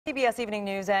CBS Evening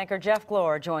News anchor Jeff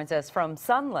Glor joins us from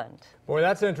Sunland. Boy,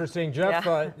 that's interesting. Jeff,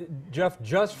 Jeff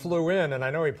just flew in, and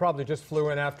I know he probably just flew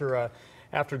in after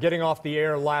getting off the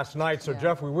air last night. So,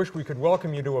 Jeff, we wish we could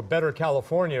welcome you to a better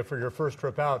California for your first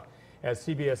trip out as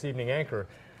CBS Evening anchor.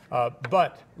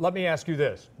 But let me ask you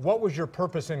this. What was your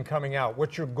purpose in coming out?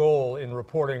 What's your goal in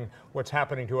reporting what's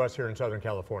happening to us here in Southern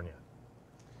California?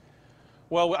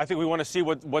 Well, I think we want to see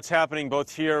what's happening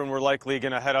both here, and we're likely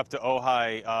going to head up to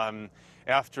Ojai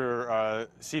after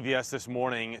CBS this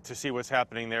morning to see what's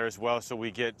happening there as well, so we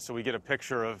get a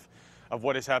picture of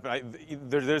what is happening.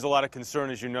 There's a lot of concern,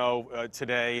 as you know,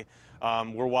 today.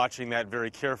 We're watching that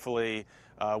very carefully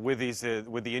with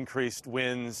the increased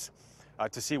winds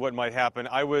to see what might happen.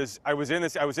 I was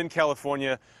in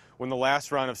California when the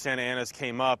last round of Santa Anas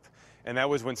came up, and that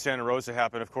was when Santa Rosa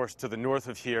happened, of course, to the north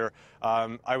of here.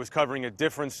 I was covering a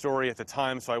different story at the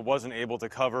time, so I wasn't able to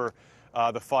cover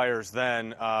the fires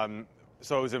then.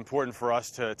 So it was important for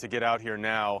us to get out here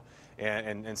now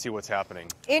and see what's happening.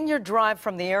 In your drive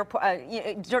from the airport,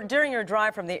 during your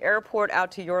drive from the airport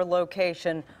out to your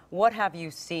location, what have you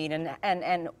seen,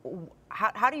 and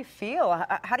how do you feel?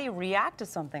 How do you react to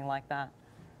something like that?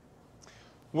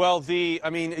 Well,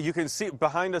 you can see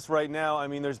behind us right now,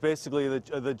 there's basically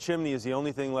the chimney is the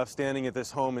only thing left standing at this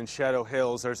home in Shadow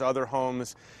Hills. There's other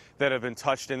homes that have been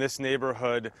touched in this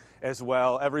neighborhood as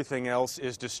well. Everything else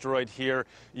is destroyed here.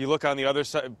 You look on the other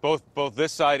side, both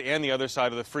this side and the other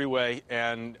side of the freeway,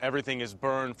 and everything is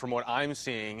burned from what I'm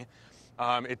seeing.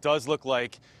 It does look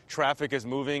like traffic is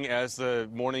moving as the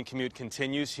morning commute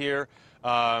continues here,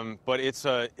 but it's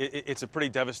a pretty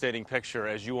devastating picture,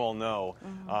 as you all know,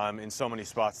 in so many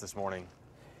spots this morning.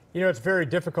 You know, it's very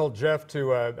difficult, Jeff,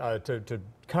 to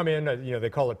come in, they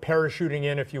call it parachuting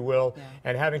in, if you will,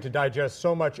 and having to digest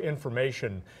so much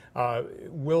information.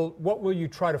 What will you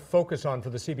try to focus on for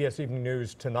the CBS Evening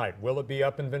News tonight? Will it be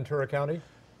up in Ventura County?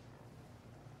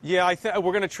 Yeah,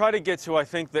 we're going to try to get to, I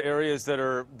think, the areas that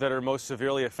are most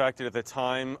severely affected at the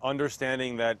time,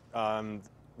 understanding that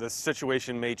the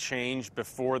situation may change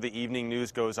before the evening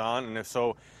news goes on, and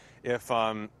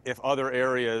if other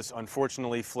areas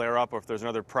unfortunately flare up, or if there's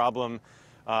another problem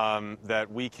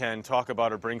that we can talk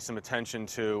about or bring some attention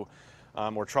to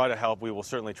or try to help, we will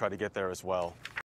certainly try to get there as well.